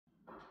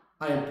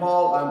Hi, I'm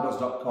Paul,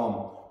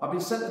 ARMGODS.com. I've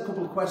been sent a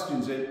couple of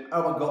questions in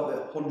how I got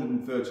the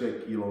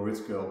 138 kilo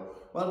wrist curl.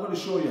 Well, I'm going to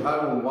show you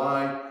how and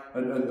why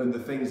and the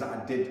things that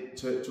I did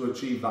to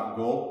achieve that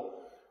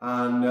goal.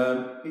 And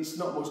it's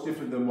not much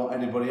different than what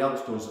anybody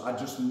else does. I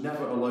just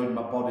never allowed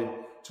my body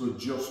to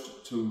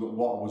adjust to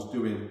what I was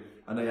doing.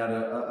 And I had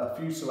a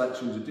few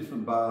selections of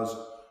different bars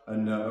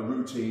and a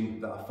routine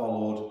that I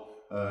followed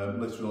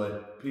literally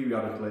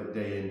periodically,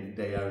 day in,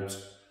 day out.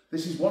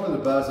 This is one of the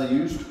bars I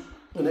used,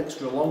 an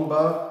extra long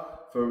bar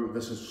for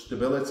the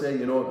stability,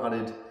 you know,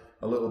 added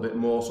a little bit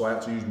more, so I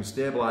had to use my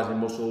stabilising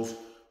muscles.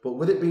 But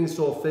with it being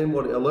so thin,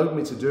 what it allowed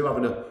me to do,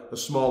 having a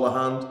smaller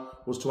hand,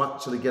 was to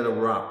actually get a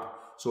wrap.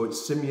 So it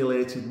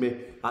simulated me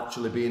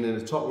actually being in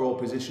a top row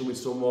position with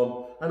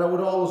someone, and I would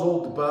always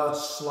hold the bar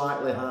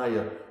slightly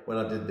higher when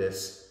I did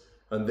this.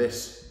 And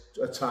this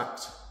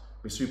attacked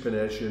my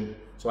supination,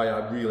 so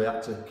I really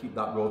had to keep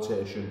that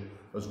rotation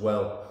as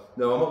well.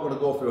 Now, I'm not going to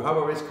go through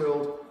how I wrist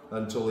curled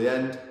until the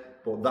end,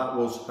 but that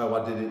was how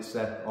I did it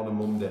set on a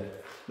Monday.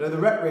 Now, the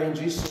rep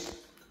ranges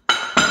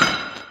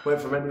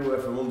went from anywhere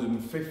from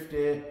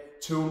 150,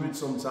 200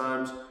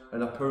 sometimes,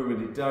 and I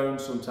pyramid it down.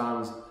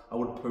 Sometimes I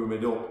would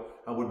pyramid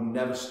up. I would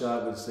never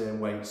start with the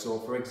same weight. So,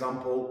 for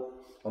example,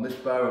 on this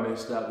bar I may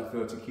start with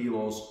 30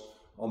 kilos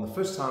on the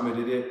first time I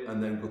did it,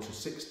 and then go to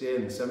 60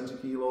 and 70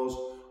 kilos,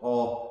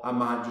 or I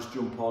might just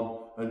jump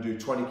on and do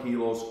 20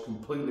 kilos,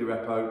 completely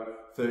rep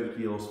out, 30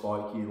 kilos,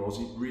 40 kilos.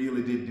 It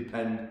really did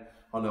depend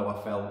on how I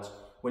felt.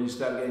 When you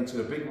start getting to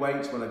the big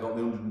weights, when I got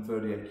the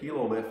 138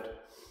 kilo lift,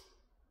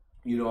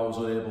 you know, I was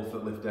unable to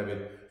lift heavy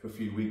for a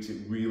few weeks.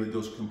 It really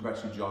does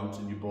compress your joints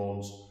and your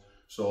bones.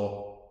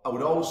 So I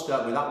would always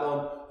start with that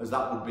one, as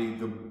that would be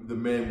the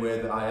main way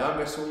that I arm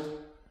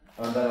wrestled.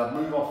 And then I'd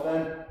move off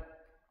then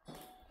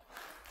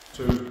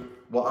to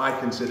what I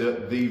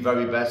consider the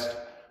very best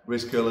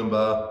wrist curling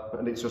bar.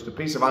 And it's just a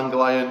piece of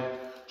angle iron,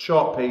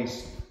 short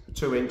piece,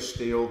 2-inch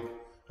steel,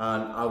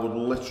 and I would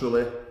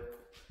literally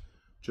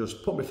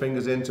just put my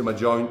fingers into my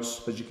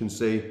joints, as you can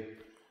see,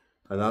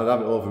 and I'd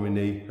have it over my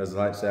knee. As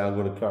I like to say, I'm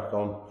going to crack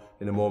on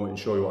in a moment and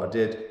show you what I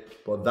did,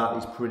 but that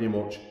is pretty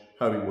much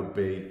how it would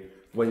be.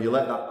 When you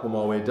let that come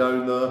all the way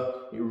down there,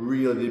 it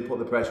really did put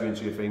the pressure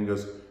into your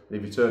fingers. And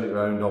if you turn it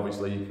around,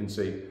 obviously you can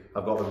see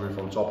I've got the roof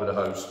on top of the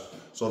house.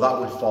 So that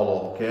would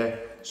follow,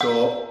 okay?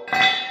 So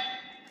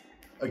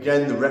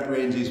again, the rep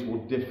ranges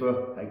will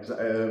differ,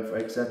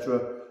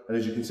 etc. And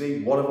as you can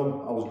see, one of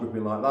them I was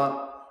gripping like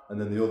that,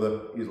 and then the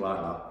other is like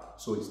that.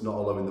 So it's not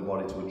allowing the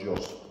body to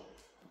adjust.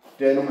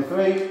 Day number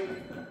 3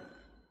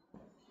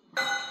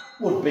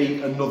 would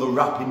be another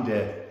wrapping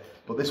day,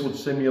 but this would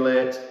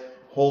simulate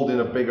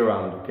holding a bigger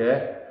hand,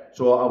 okay?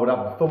 So I would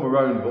have the thumb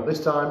around, but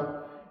this time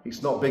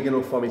it's not big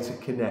enough for me to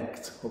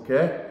connect,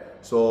 okay?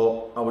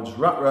 So I would just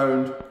wrap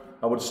round,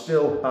 I would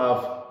still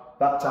have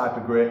that type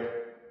of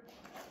grip,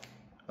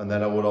 and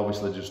then I would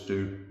obviously just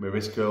do my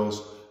wrist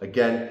curls.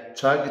 Again,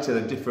 targeting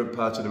a different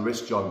part of the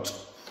wrist joint.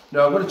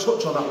 Now I'm going to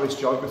touch on that wrist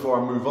joint before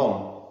I move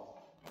on.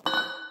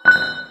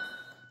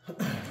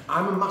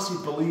 I'm a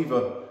massive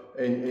believer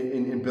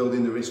in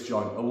building the wrist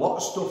joint. A lot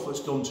of stuff that's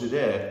done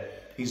today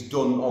is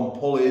done on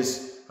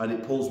pulleys, and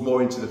it pulls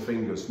more into the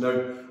fingers.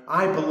 Now,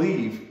 I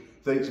believe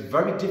that it's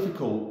very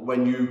difficult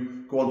when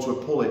you go onto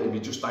a pulley if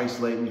you're just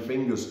isolating your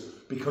fingers,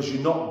 because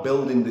you're not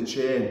building the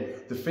chain.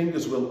 The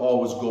fingers will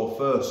always go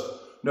first.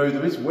 Now,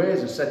 there is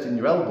ways of setting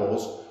your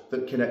elbows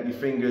that connect your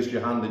fingers,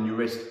 your hand and your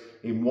wrist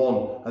in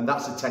one, and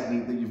that's a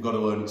technique that you've got to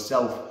learn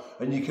itself.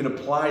 And you can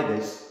apply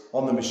this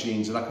on the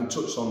machines, and I can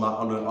touch on that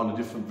on a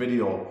different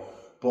video.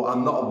 But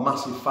I'm not a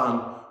massive fan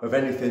of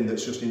anything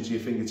that's just into your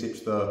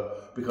fingertips there,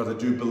 because I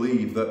do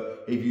believe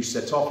that if you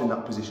set off in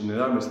that position in an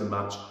arm wrestling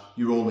match,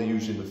 you're only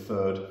using a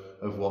third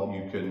of what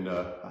you can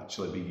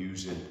actually be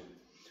using.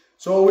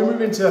 So we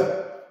move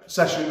into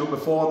session number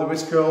 4, the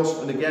wrist curls.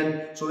 And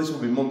again, so this will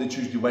be Monday,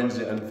 Tuesday,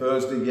 Wednesday and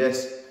Thursday.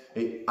 Yes,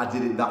 I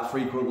did it that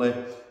frequently.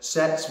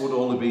 Sets would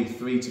only be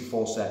 3 to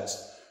 4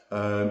 sets.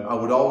 I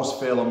would always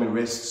fail on my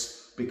wrists,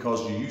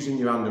 because you're using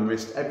your hand and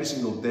wrist every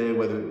single day,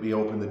 whether it be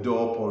opening the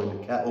door, pouring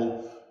the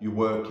kettle, you're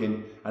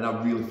working, and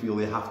I really feel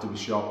they have to be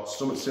short,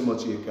 something similar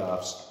to your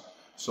calves.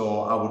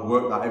 So I would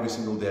work that every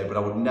single day, but I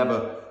would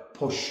never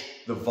push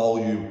the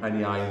volume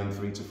any higher than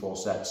 3 to 4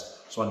 sets.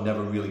 So I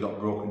never really got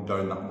broken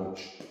down that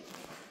much.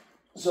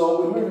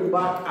 So we're moving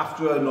back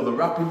after another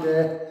wrapping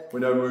day. We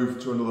now move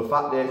to another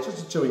fat day. It's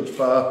just a 2-inch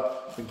bar.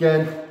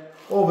 Again,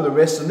 over the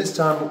wrist, and this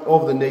time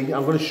over the knee.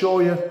 I'm going to show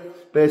you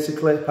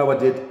basically how I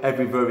did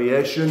every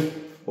variation.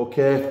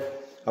 Okay,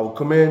 I would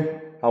come in,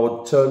 I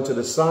would turn to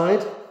the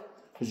side.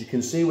 As you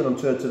can see, when I'm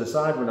turned to the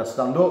side, when I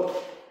stand up,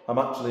 I'm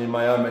actually in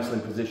my arm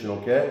wrestling position,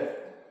 okay?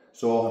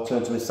 So I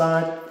turn to the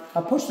side,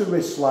 I push the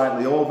wrist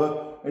slightly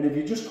over, and if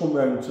you just come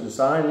round to the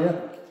side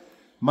here,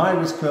 my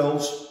wrist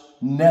curls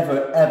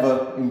never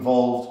ever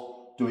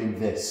involved doing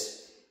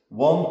this.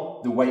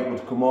 One, the weight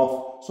would come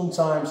off.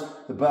 Sometimes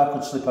the bar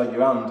could slip out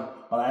your hand,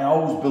 and I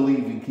always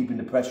believe in keeping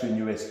the pressure in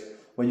your wrist.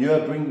 When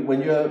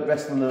you're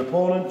wrestling an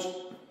opponent,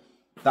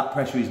 that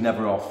pressure is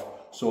never off.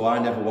 So I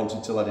never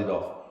wanted to let it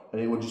off,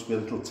 and it would just be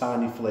little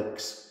tiny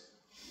flicks.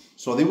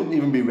 So they wouldn't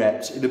even be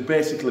reps. It'd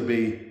basically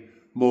be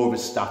more of a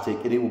static,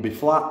 and it would be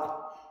flat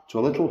to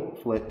a little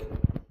flick,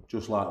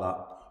 just like that.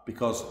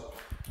 Because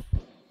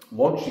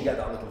once you get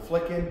that little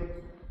flick in,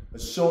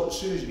 as soon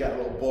as you get a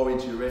little bore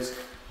into your wrist,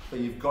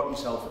 then you've got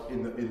yourself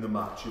in the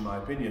match, in my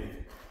opinion.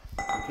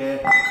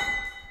 Okay.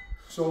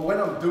 So when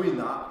I'm doing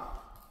that,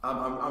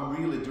 I'm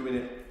really doing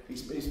it.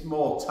 It's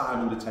more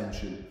time under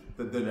tension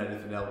than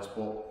anything else.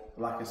 But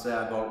like I say,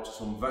 I got up to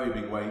some very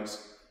big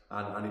weights,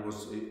 and it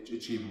was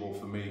achievable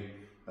for me.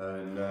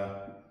 And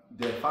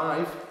day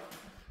 5,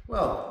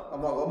 well, I've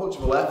not got much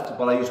of a left,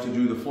 but I used to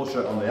do the flush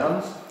out on the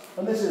hands.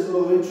 And this is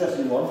another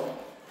interesting one.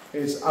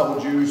 Is I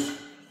would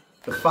use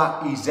the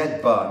fat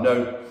EZ bar.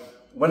 Now,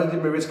 when I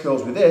did my wrist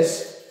curls with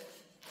this,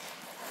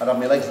 I'd have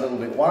my legs a little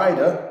bit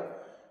wider.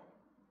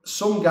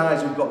 Some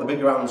guys who've got the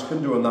bigger hands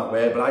can do them that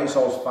way, but I used to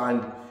always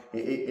find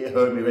it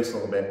hurt my wrist a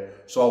little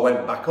bit. So I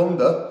went back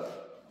under,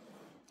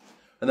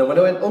 and then when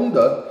I went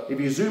under, if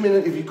you zoom in,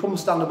 if you come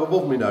stand up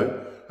above me now,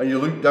 and you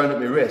look down at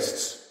my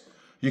wrists,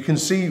 you can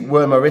see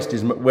where my wrist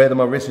is, where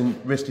my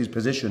wrist is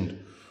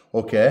positioned.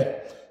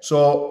 Okay,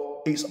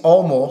 so it's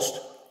almost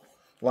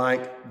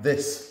like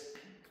this.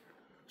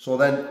 So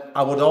then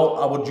I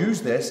would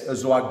use this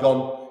as though I'd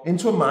gone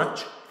into a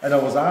match and I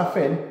was half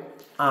in,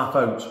 half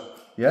out.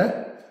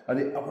 Yeah.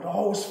 And I would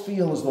always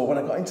feel as though when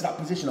I got into that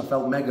position, I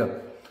felt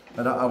mega.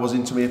 And I was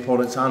into my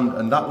opponent's hand.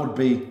 And that would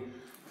be,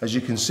 as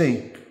you can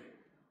see,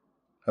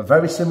 a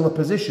very similar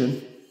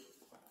position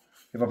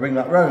if I bring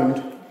that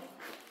round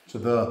to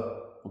there.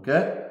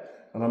 Okay?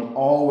 And I'm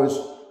always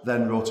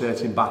then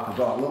rotating back. I've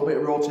got a little bit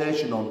of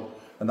rotation on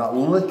and that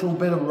little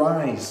bit of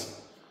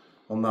rise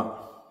on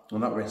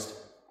that wrist.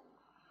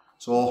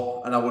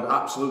 So, and I would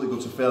absolutely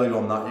go to failure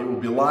on that. It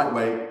would be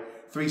lightweight,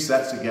 3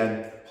 sets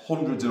again,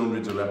 hundreds and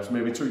hundreds of reps,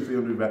 maybe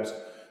 200-300 reps.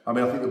 I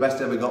mean, I think the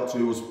best I ever got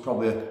to was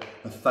probably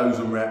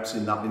 1,000 reps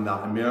in that, and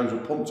my hands were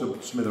pumped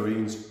to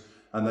smithereens,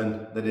 and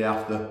then the day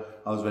after,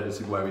 I was ready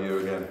to go every year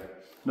again.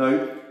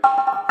 Now,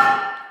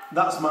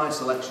 that's my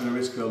selection of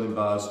wrist curling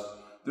bars.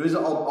 There is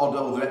an odd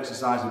other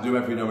exercise I do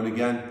every now and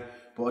again,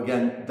 but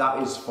again,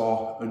 that is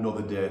for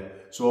another day.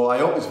 So I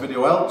hope this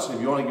video helps. If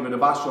you want to give it a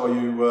bash, or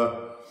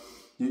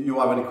you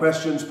have any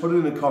questions, put it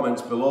in the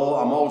comments below.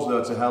 I'm always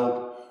there to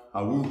help.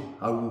 Awoo,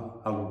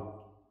 awoo, awoo.